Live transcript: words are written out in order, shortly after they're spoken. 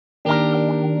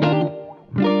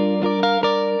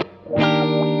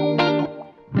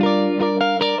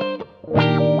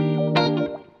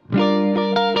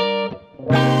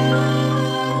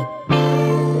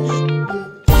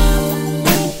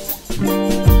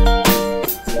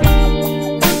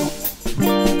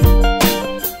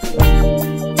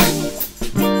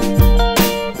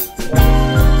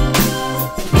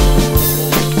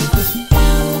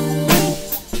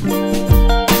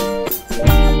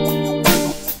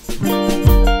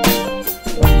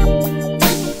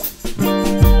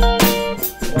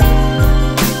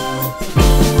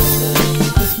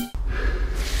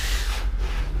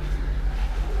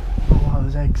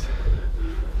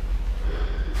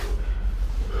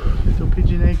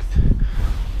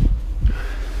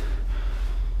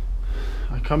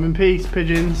Come in peace,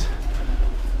 pigeons.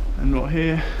 I'm not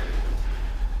here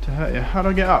to hurt you. How do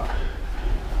I get up?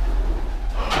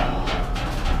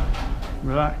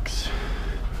 Relax.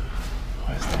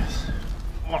 What is this?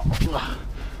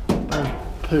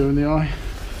 Poo in the eye.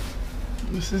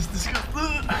 This is disgusting.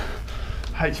 I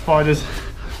hate spiders.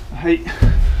 I hate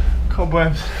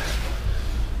cobwebs.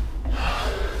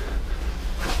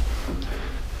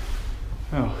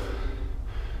 Oh,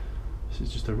 this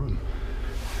is just a room.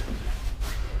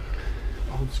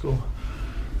 Old school.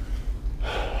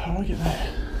 How do I get there?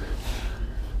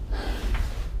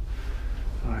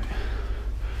 Right.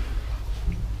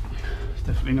 It's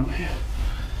definitely not here.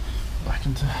 Back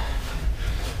into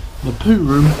the poo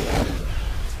room.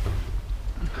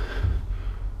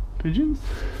 Pigeons?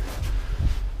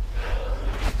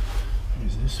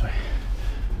 It's this way.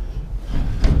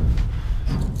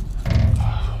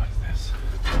 Oh, what is this?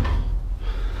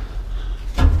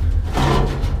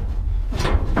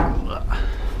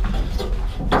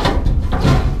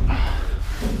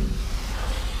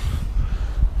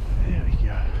 There we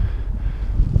go.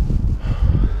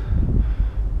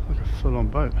 Like a full-on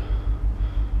boat.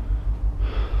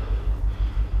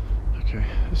 Okay,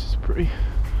 this is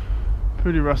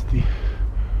pretty rusty.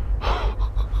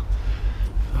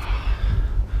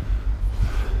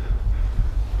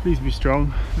 Please be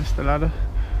strong, Mr. Ladder.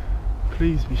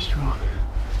 Please be strong.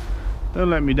 Don't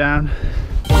let me down.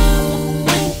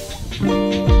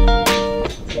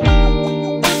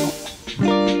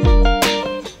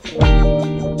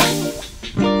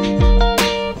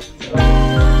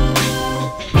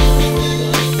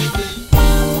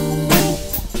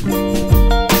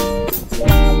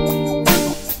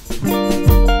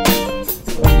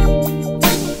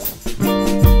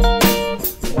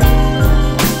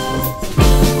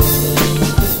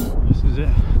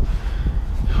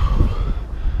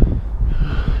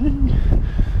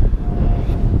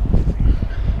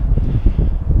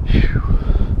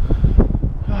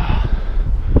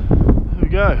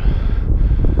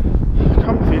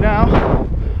 Comfy now.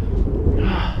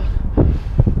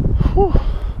 Whew.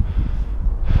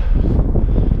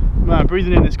 Man,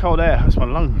 breathing in this cold air hurts my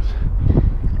lungs.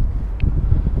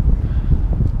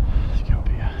 Let's get up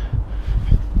here.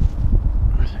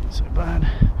 This ain't so bad.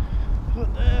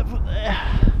 Foot there, foot there.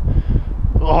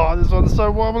 Oh, this one's so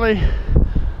wobbly.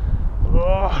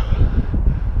 Oh.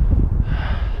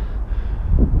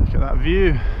 Look at that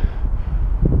view.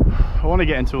 I want to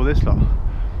get into all this lot.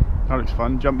 That looks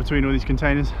fun. Jump between all these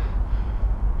containers.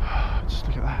 Just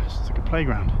look at that. It's like a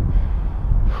playground.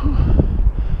 Whew.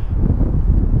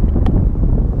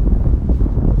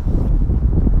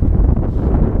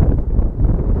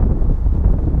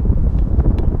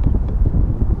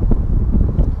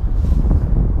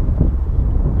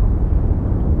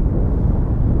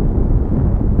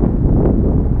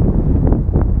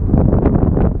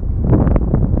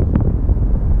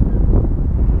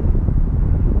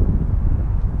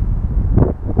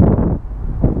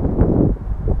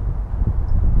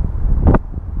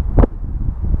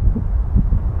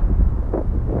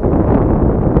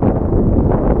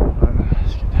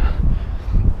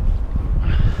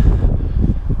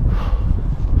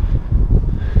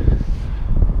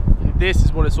 This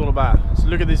is what it's all about. So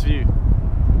look at this view.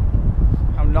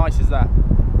 How nice is that?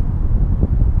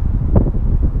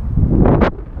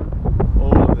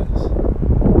 All of this.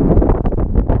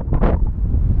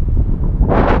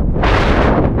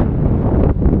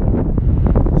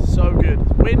 So good.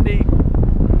 It's windy.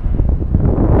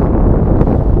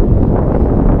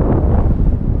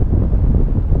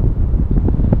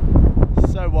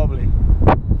 So wobbly.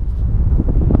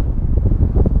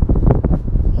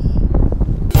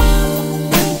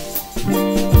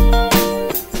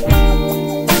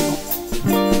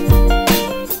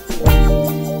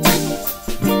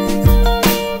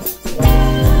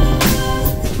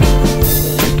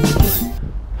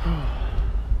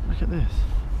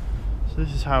 So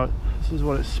this is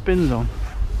what it spins on,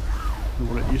 or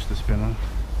what it used to spin on.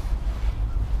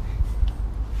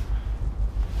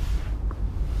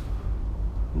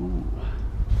 Ooh,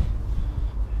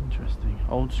 interesting.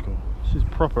 Old school. This is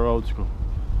proper old school.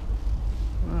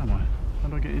 Where am I? How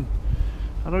do I get in?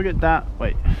 How do I get that?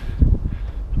 Wait,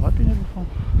 have I been here before?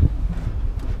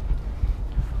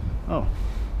 Oh.